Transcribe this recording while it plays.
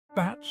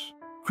Bats,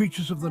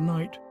 creatures of the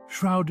night,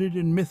 shrouded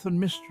in myth and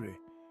mystery.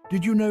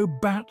 Did you know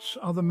bats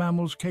are the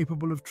mammals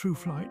capable of true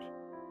flight?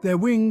 Their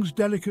wings,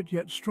 delicate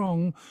yet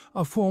strong,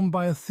 are formed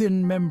by a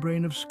thin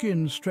membrane of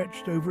skin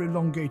stretched over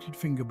elongated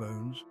finger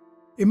bones.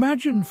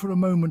 Imagine for a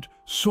moment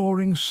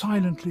soaring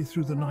silently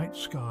through the night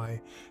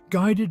sky,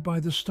 guided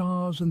by the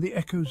stars and the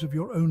echoes of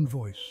your own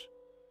voice.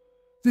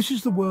 This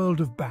is the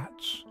world of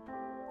bats,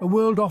 a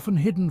world often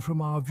hidden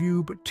from our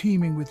view but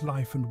teeming with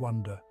life and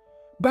wonder.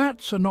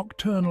 Bats are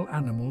nocturnal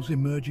animals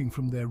emerging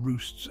from their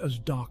roosts as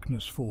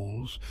darkness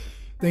falls.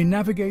 They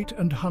navigate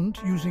and hunt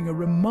using a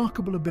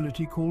remarkable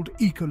ability called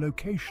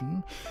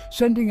echolocation,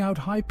 sending out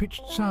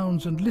high-pitched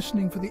sounds and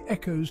listening for the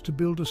echoes to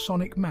build a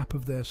sonic map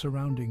of their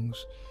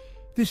surroundings.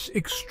 This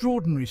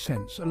extraordinary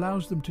sense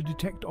allows them to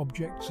detect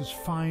objects as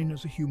fine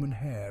as a human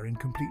hair in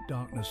complete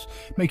darkness,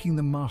 making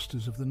them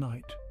masters of the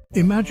night.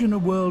 Imagine a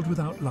world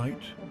without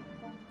light,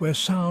 where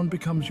sound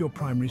becomes your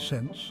primary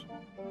sense.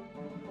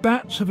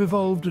 Bats have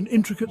evolved an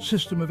intricate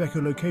system of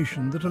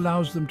echolocation that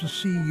allows them to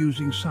see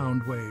using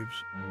sound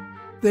waves.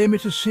 They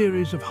emit a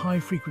series of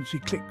high-frequency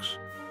clicks,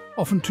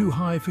 often too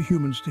high for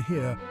humans to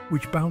hear,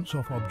 which bounce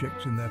off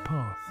objects in their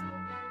path.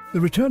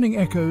 The returning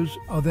echoes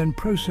are then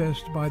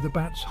processed by the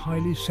bat's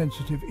highly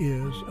sensitive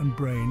ears and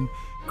brain,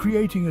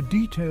 creating a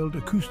detailed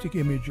acoustic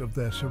image of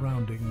their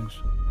surroundings.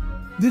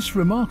 This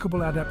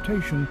remarkable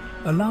adaptation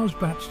allows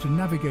bats to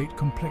navigate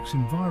complex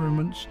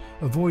environments,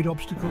 avoid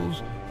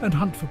obstacles, and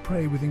hunt for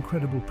prey with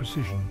incredible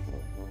precision.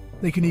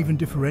 They can even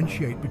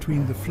differentiate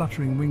between the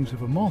fluttering wings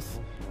of a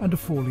moth and a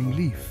falling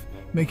leaf,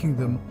 making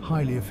them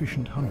highly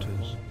efficient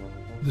hunters.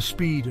 The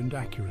speed and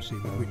accuracy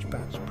with which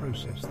bats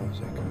process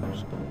these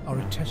echoes are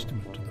a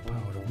testament to the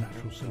power of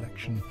natural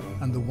selection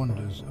and the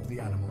wonders of the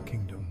animal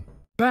kingdom.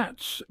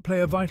 Bats play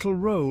a vital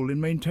role in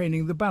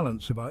maintaining the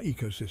balance of our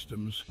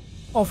ecosystems,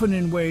 often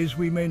in ways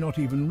we may not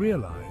even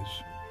realize.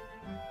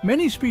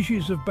 Many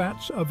species of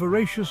bats are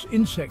voracious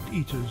insect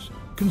eaters,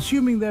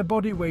 consuming their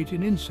body weight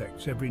in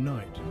insects every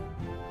night.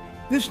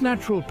 This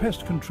natural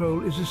pest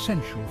control is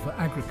essential for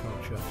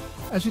agriculture,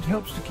 as it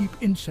helps to keep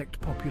insect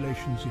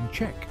populations in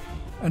check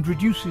and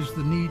reduces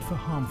the need for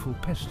harmful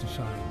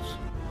pesticides.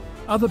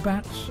 Other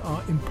bats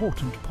are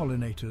important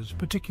pollinators,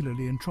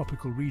 particularly in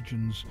tropical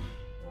regions.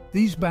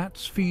 These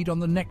bats feed on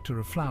the nectar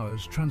of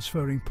flowers,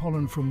 transferring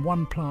pollen from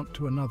one plant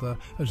to another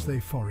as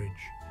they forage.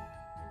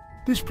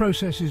 This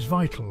process is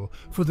vital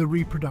for the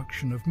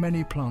reproduction of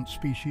many plant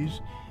species,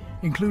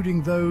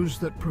 including those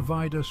that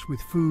provide us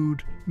with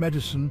food,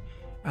 medicine,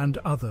 and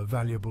other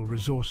valuable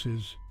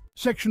resources.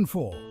 Section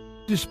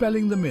 4.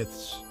 Dispelling the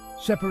myths,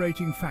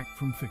 separating fact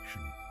from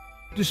fiction.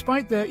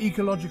 Despite their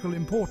ecological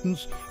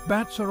importance,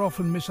 bats are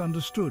often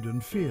misunderstood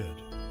and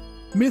feared.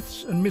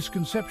 Myths and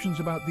misconceptions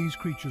about these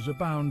creatures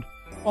abound,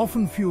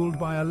 often fueled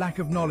by a lack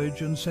of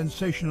knowledge and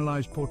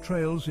sensationalized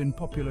portrayals in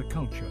popular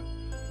culture.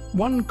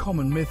 One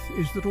common myth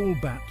is that all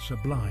bats are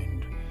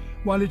blind.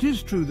 While it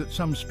is true that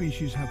some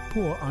species have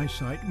poor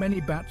eyesight, many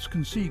bats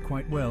can see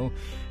quite well,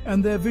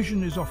 and their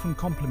vision is often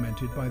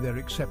complemented by their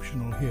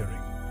exceptional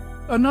hearing.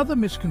 Another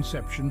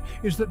misconception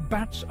is that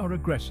bats are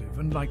aggressive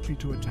and likely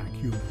to attack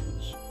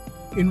humans.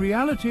 In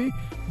reality,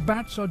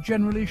 bats are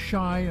generally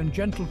shy and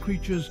gentle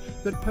creatures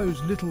that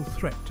pose little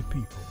threat to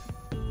people.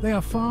 They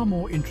are far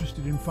more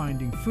interested in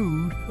finding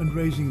food and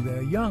raising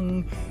their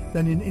young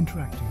than in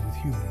interacting with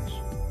humans.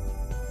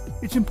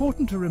 It's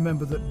important to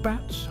remember that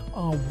bats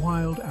are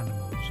wild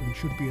animals and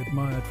should be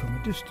admired from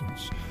a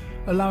distance,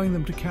 allowing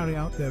them to carry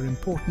out their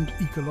important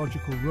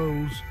ecological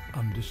roles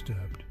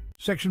undisturbed.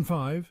 Section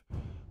 5.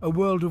 A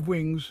World of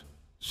Wings,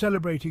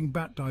 celebrating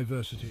bat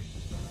diversity.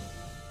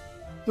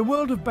 The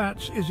world of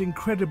bats is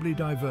incredibly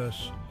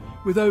diverse,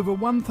 with over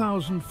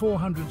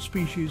 1,400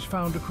 species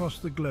found across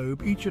the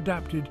globe, each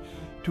adapted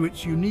to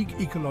its unique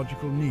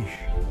ecological niche.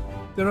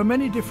 There are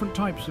many different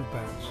types of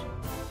bats.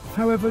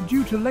 However,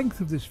 due to length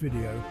of this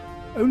video,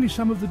 only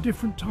some of the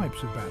different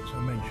types of bats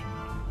are mentioned.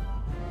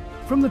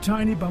 From the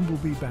tiny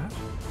bumblebee bat,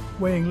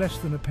 weighing less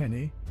than a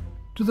penny,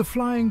 to the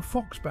flying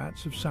fox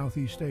bats of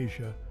Southeast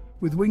Asia,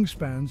 with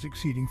wingspans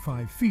exceeding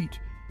 5 feet,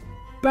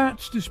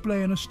 bats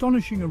display an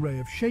astonishing array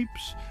of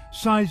shapes,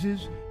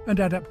 sizes, and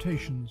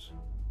adaptations.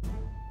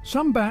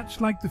 Some bats,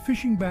 like the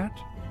fishing bat,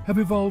 have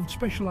evolved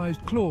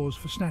specialized claws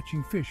for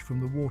snatching fish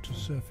from the water's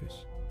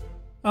surface.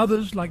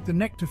 Others, like the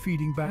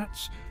nectar-feeding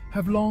bats,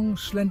 have long,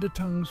 slender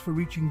tongues for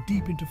reaching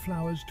deep into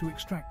flowers to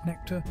extract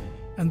nectar,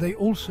 and they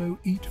also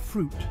eat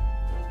fruit.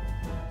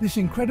 This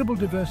incredible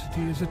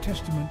diversity is a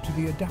testament to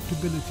the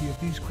adaptability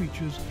of these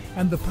creatures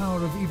and the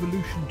power of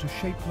evolution to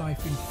shape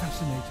life in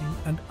fascinating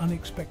and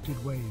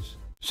unexpected ways.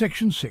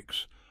 Section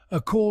 6. A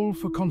call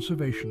for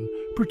conservation,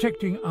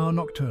 protecting our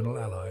nocturnal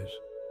allies.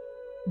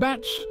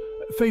 Bats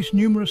face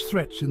numerous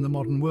threats in the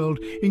modern world,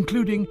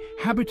 including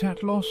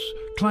habitat loss,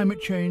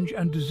 climate change,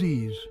 and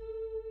disease.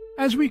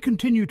 As we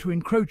continue to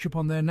encroach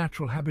upon their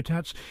natural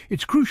habitats,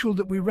 it's crucial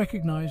that we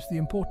recognize the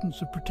importance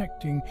of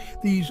protecting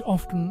these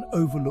often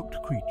overlooked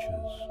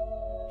creatures.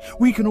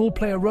 We can all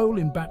play a role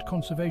in bat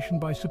conservation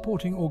by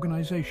supporting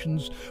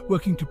organizations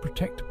working to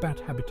protect bat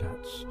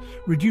habitats,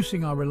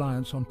 reducing our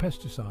reliance on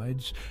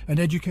pesticides, and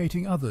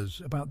educating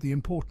others about the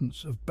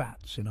importance of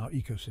bats in our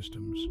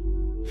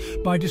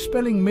ecosystems. By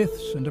dispelling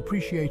myths and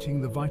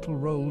appreciating the vital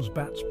roles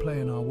bats play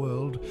in our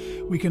world,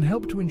 we can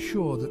help to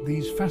ensure that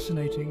these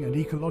fascinating and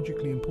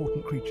ecologically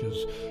important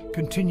creatures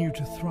continue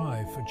to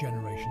thrive for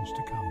generations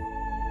to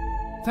come.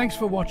 Thanks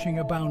for watching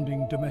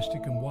Abounding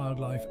Domestic and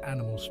Wildlife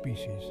Animal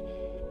Species.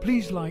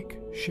 Please like,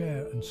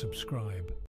 share and subscribe.